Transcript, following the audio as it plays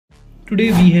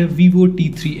Today we have Vivo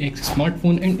T3x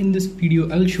smartphone, and in this video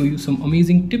I'll show you some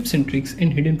amazing tips and tricks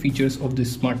and hidden features of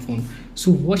this smartphone.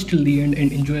 So watch till the end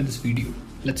and enjoy this video.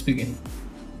 Let's begin.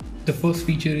 The first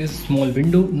feature is small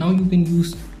window. Now you can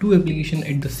use two applications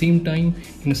at the same time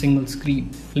in a single screen.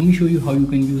 Let me show you how you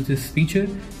can use this feature.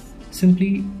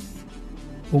 Simply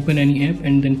open any app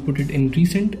and then put it in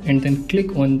recent and then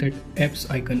click on that app's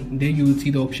icon. There you will see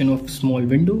the option of small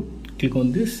window. Click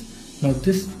on this. Now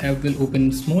this app will open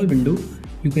in small window.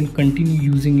 You can continue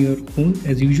using your phone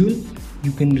as usual.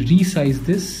 You can resize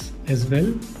this as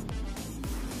well.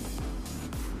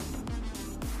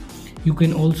 You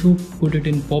can also put it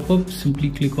in pop-up. Simply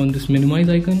click on this minimize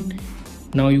icon.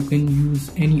 Now you can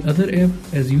use any other app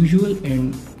as usual,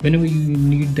 and whenever you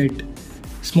need that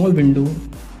small window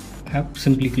app,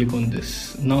 simply click on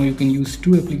this. Now you can use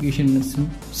two applications in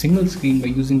a single screen by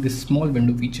using this small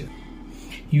window feature.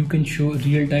 You can show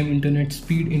real-time internet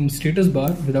speed in status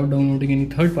bar without downloading any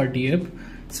third-party app.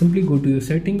 Simply go to your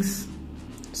settings,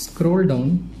 scroll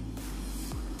down,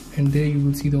 and there you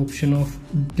will see the option of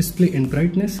display and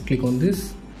brightness. Click on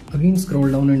this. Again scroll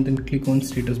down and then click on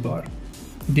status bar.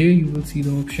 There you will see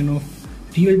the option of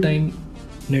real-time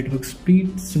network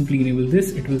speed. Simply enable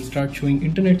this. It will start showing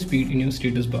internet speed in your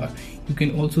status bar. You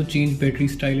can also change battery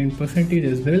style and percentage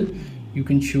as well. You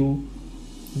can show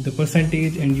the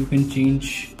percentage, and you can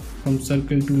change from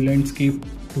circle to landscape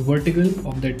to vertical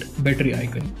of that battery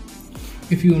icon.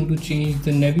 If you want to change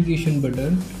the navigation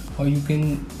button, or you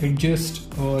can adjust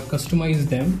or customize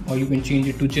them, or you can change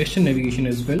it to gesture navigation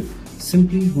as well,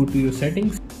 simply go to your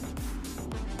settings,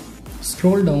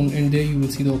 scroll down, and there you will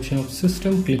see the option of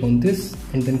system. Click on this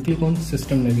and then click on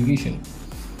system navigation.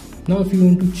 Now if you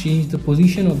want to change the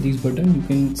position of these buttons, you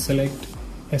can select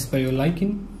as per your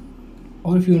liking.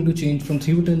 Or if you want to change from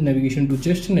 3-button navigation to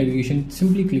gesture navigation,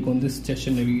 simply click on this gesture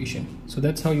navigation. So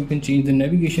that's how you can change the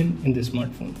navigation in this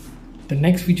smartphone. The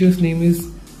next feature's name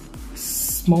is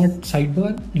smart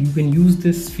sidebar. You can use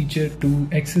this feature to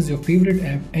access your favorite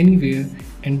app anywhere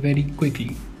and very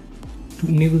quickly. To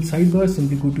enable sidebar,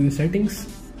 simply go to your settings,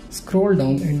 scroll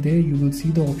down, and there you will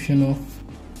see the option of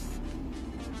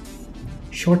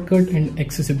shortcut and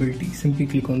accessibility. Simply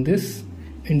click on this,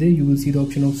 and there you will see the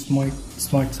option of smart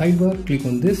sidebar. Click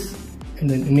on this and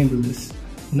then enable this.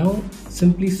 Now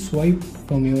simply swipe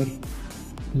from your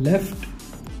left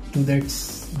to that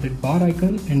bar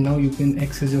icon, and now you can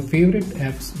access your favorite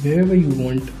apps wherever you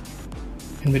want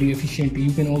and very efficiently.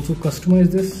 You can also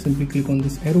customize this. Simply click on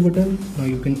this arrow button. Now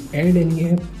you can add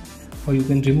any app or you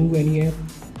can remove any app.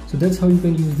 So that's how you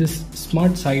can use this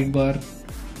smart sidebar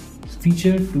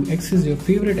feature to access your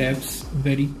favorite apps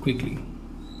very quickly.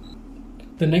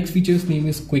 The next feature's name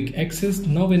is quick access.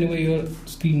 Now whenever your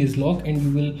screen is locked and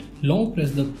you will long press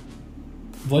the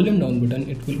volume down button,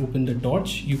 it will open the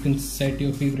torch. You can set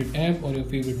your favorite app or your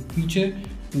favorite feature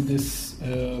to this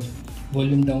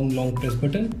volume down long press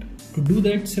button. To do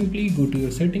that, simply go to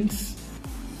your settings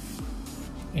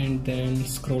and then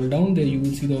scroll down. There you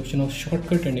will see the option of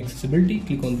shortcut and accessibility.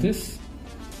 Click on this,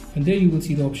 and there you will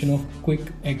see the option of quick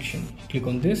action. Click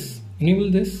on this, enable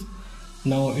this.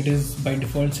 Now it is by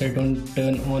default set on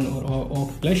turn on or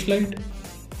off flashlight.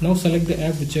 Now select the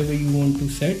app whichever you want to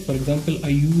set. For example, I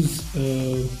use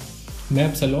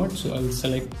maps a lot, so I will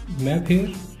select map here.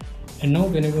 And now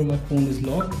whenever my phone is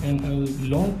locked and I will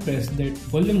long press that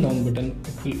volume down button,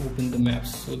 it will open the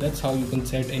maps. So that's how you can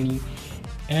set any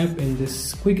app in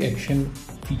this quick action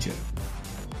feature.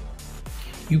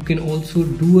 You can also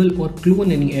dual or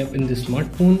clone any app in this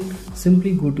smartphone.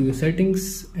 Simply go to your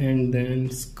settings and then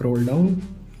scroll down,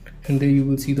 and there you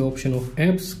will see the option of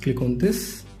apps. Click on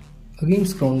this. Again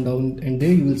scroll down, and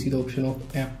there you will see the option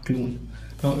of app clone.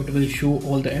 Now it will show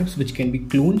all the apps which can be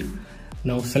cloned.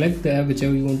 Now select the app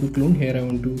whichever you want to clone. Here I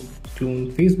want to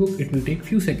clone Facebook. It will take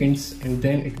few seconds and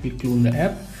then it will clone the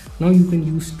app. Now you can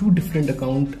use two different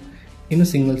accounts in a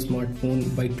single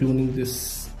smartphone by cloning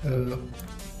this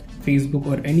Facebook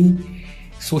or any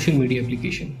social media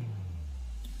application.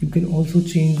 You can also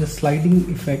change the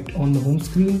sliding effect on the home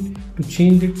screen. To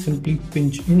change it, simply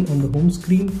pinch in on the home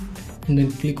screen and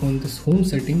then click on this home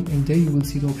setting, and there you will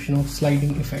see the option of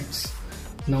sliding effects.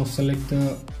 Now select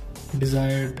the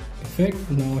desired effect.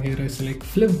 Now here I select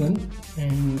flip one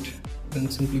and then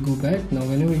simply go back. Now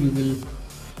whenever you will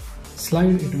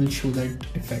slide, it will show that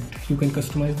effect. You can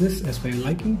customize this as per your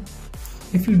liking.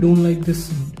 If you don't like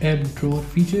this app drawer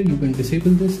feature, you can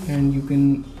disable this and you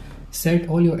can set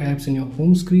all your apps in your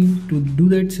home screen. To do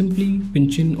that, simply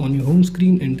pinch in on your home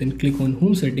screen and then click on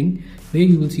home setting. There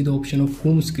you will see the option of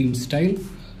home screen style.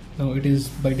 Now it is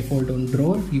by default on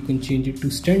drawer. You can change it to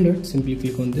standard. Simply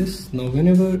click on this. Now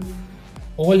whenever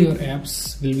all your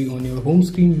apps will be on your home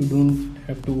screen. You don't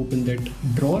have to open that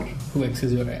drawer to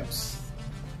access your apps.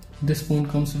 This phone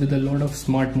comes with a lot of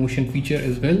smart motion feature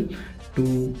as well.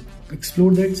 To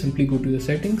explore that, simply go to the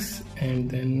settings and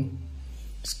then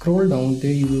scroll down.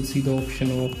 There you will see the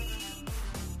option of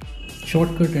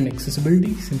shortcut and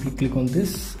accessibility. Simply click on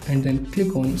this and then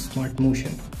click on smart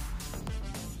motion.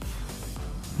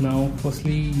 Now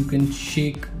firstly you can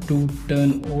shake to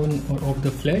turn on or off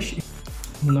the flash.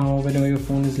 Now whenever your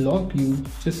phone is locked, you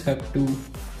just have to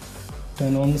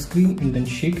turn on the screen and then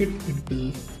shake it. It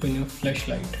will open your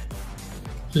flashlight.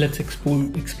 Let's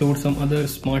explore some other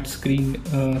smart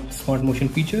motion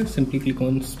features. Simply click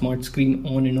on smart screen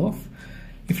on and off.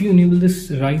 If you enable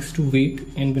this rise to wake,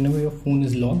 and whenever your phone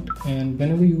is locked and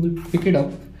whenever you will pick it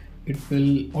up, it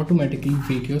will automatically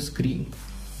wake your screen.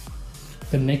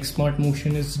 The next smart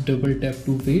motion is double tap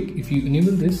to wake. If you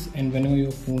enable this and whenever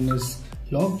your phone is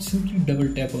locked, simply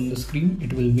double tap on the screen,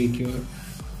 it will wake your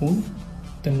phone.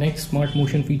 The next smart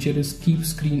motion feature is keep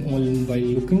screen on while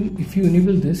looking. If you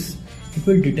enable this, it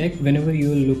will detect whenever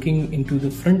you are looking into the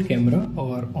front camera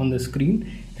or on the screen,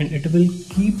 and it will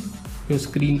keep your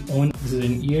screen on. This is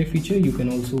an AI feature. You can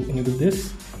also enable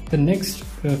this. The next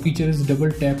feature is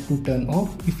double tap to turn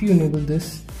off. If you enable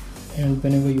this and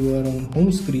whenever you are on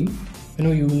home screen,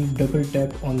 whenever you will double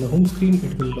tap on the home screen,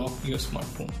 it will lock your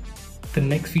smartphone. The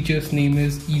next feature's name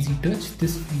is Easy Touch.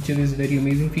 This feature is very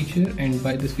amazing feature, and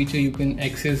by this feature you can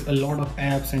access a lot of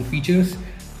apps and features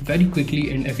very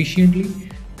quickly and efficiently.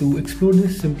 To explore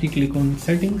this, simply click on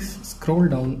settings, scroll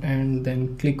down and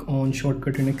then click on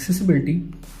shortcut and accessibility.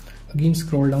 Again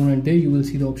scroll down and there you will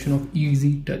see the option of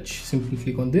Easy Touch. Simply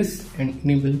click on this and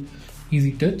enable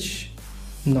Easy Touch.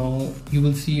 Now you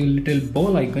will see a little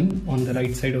ball icon on the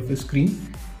right side of your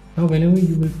screen. Now whenever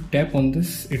you will tap on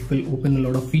this, it will open a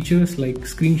lot of features like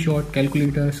screenshot,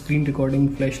 calculator, screen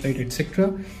recording, flashlight,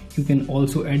 etc. You can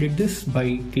also edit this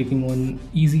by clicking on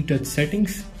Easy Touch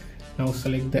settings. Now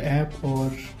select the app or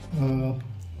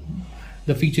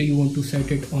the feature you want to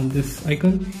set it on this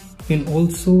icon. You can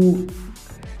also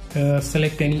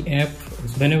select any app.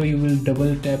 Whenever you will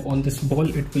double tap on this ball,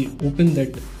 it will open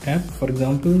that app. For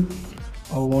example,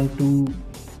 I want to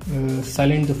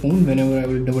silent the phone. Whenever I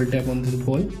will double tap on this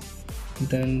ball,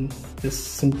 then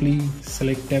just simply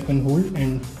select tap and hold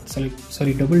and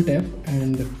double tap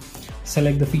and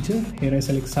select the feature. Here I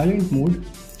select silent mode,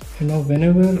 and now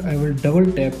whenever I will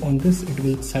double tap on this, it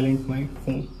will silent my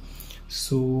phone.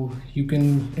 So you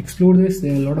can explore this.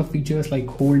 There are a lot of features like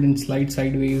hold and slide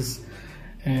sideways,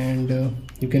 and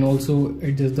you can also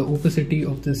adjust the opacity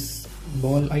of this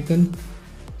ball icon.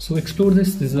 So explore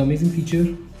this. This is an amazing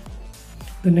feature.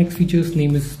 The next feature's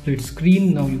name is split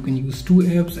screen. Now you can use two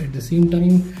apps at the same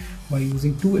time by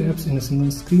using two apps in a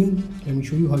single screen. Let me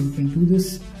show you how you can do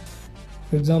this.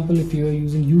 For example, if you are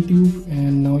using YouTube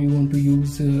and now you want to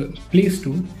use Play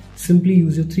Store, simply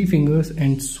use your three fingers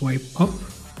and swipe up.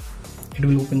 It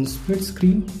will open the split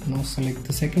screen. Now select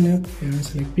the second app. Here I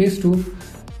select Play Store.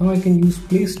 Now I can use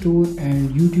Play Store and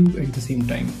YouTube at the same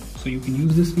time. So you can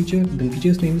use this feature. The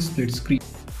feature's name is split screen.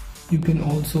 You can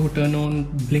also turn on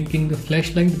blinking the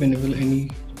flashlight whenever any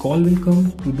call will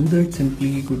come. To do that,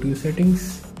 simply go to your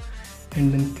settings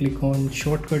and then click on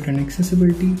shortcut and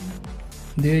accessibility.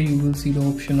 There you will see the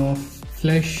option of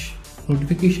flash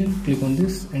notification. Click on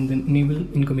this and then enable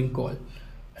incoming call,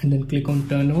 and then click on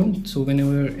turn on. So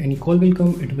whenever any call will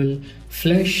come, it will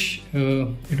flash,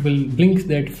 it will blink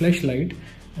that flashlight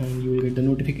and you will get the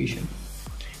notification.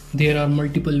 There are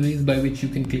multiple ways by which you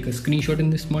can click a screenshot in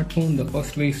this smartphone. The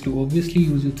first way is to obviously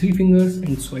use your three fingers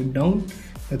and swipe down.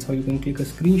 That's how you can click a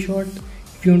screenshot.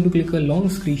 If you want to click a long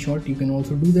screenshot, you can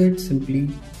also do that. Simply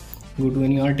go to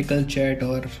any article, chat,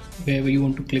 or wherever you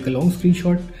want to click a long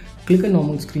screenshot. Click a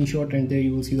normal screenshot and there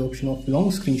you will see the option of long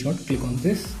screenshot. Click on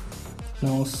this.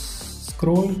 Now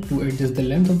scroll to adjust the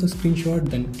length of the screenshot,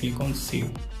 then click on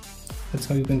save. That's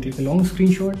how you can click a long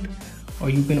screenshot. Or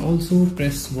you can also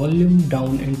press volume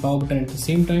down and power button at the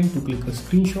same time to click a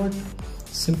screenshot.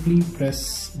 Simply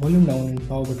press volume down and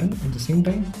power button at the same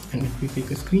time and it will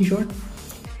click a screenshot.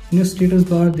 In your status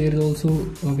bar, there is also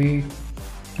a way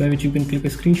by which you can click a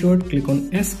screenshot. Click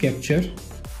on S capture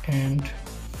and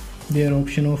there are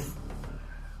option of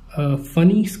a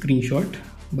funny screenshot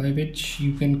by which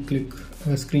you can click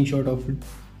a screenshot of a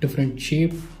different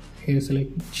shape. Here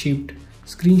select shaped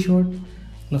screenshot.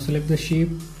 Now select the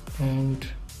shape and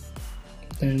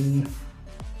then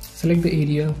select the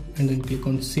area and then click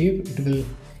on save. It will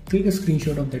click a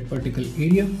screenshot of that particular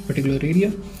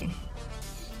area.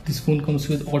 This phone comes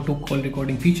with auto call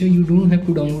recording feature. You don't have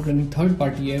to download any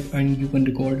third-party app and you can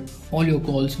record all your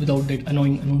calls without that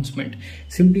annoying announcement.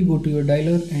 Simply go to your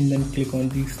dialer and then click on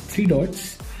these three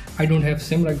dots. I don't have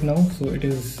SIM right now, so it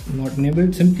is not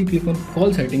enabled. Simply click on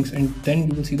call settings and then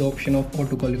you will see the option of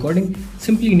auto call recording.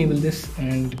 Simply enable this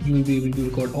and you will be able to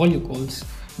record all your calls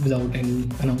without any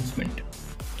announcement.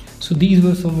 So these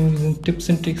were some amazing tips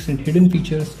and tricks and hidden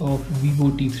features of Vivo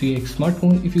T3x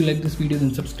smartphone. If you like this video,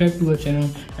 then subscribe to our channel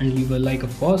and leave a like,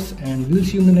 of course, and we'll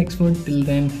see you in the next one. Till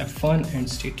then, have fun and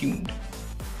stay tuned.